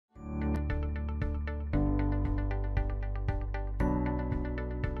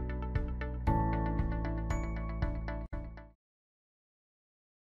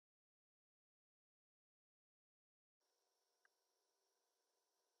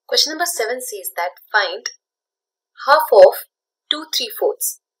Question number 7 says that find half of 2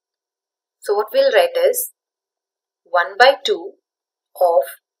 3/4. So what we'll write is 1/2 of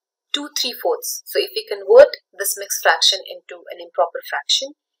 2 3/4. So if we convert this mixed fraction into an improper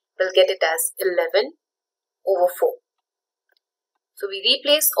fraction, we'll get it as 11/4. So we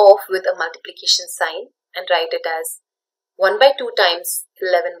replace off with a multiplication sign and write it as 1/2 times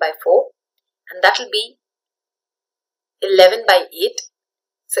 11/4, and that will be 11/8.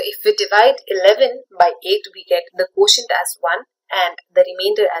 So if we divide 11/8, we get the quotient as 1 and the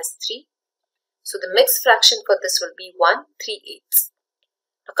remainder as 3. So the mixed fraction for this will be 1 3/8.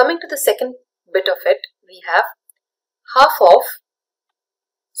 Now coming to the second bit of it, we have half of,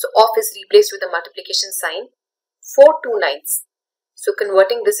 so off is replaced with a multiplication sign, 4 2/9. So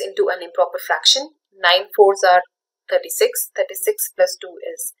converting this into an improper fraction, 9 4s are 36, 36 plus 2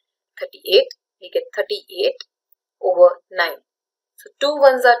 is 38, we get 38/9. So 2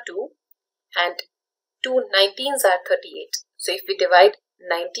 1s are 2 and 2 19s are 38. So if we divide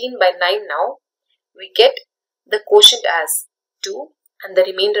 19 by 9 now, we get the quotient as 2 and the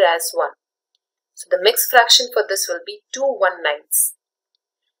remainder as 1. So the mixed fraction for this will be 2 1/9.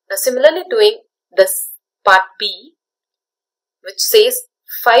 Now similarly doing this part B, which says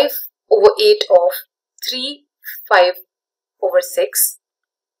 5/8 of 3 5/6,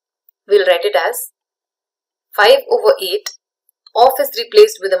 we'll write it as 5/8. Off is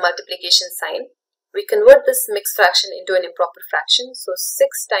replaced with a multiplication sign. We convert this mixed fraction into an improper fraction. So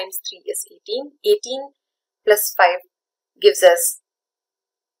 6 times 3 is 18. 18 plus 5 gives us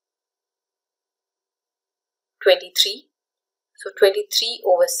 23. So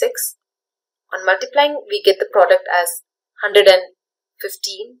 23/6. On multiplying, we get the product as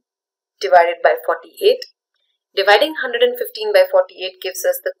 115 divided by 48. Dividing 115 by 48 gives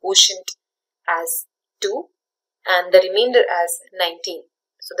us the quotient as 2 and the remainder as 19.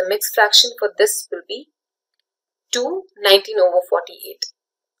 So the mixed fraction for this will be 2 19/48.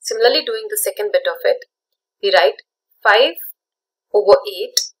 Similarly doing the second bit of it, we write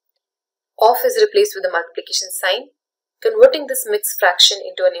 5/8. Off is replaced with a multiplication sign. Converting this mixed fraction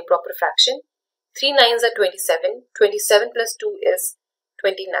into an improper fraction, 3 9s are 27. 27 plus 2 is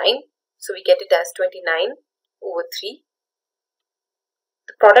 29. So we get it as 29/3.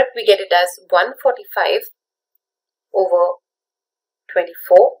 The product we get it as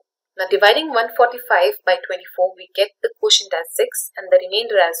 145/24. Now dividing 145 by 24, we get the quotient as 6 and the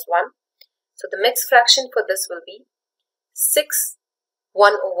remainder as 1. So the mixed fraction for this will be 6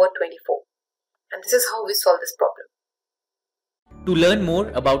 1/24. And this is how we solve this problem. To learn more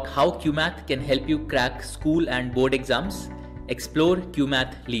about how QMath can help you crack school and board exams, explore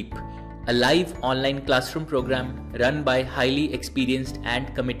QMath Leap, a live online classroom program run by highly experienced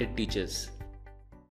and committed teachers.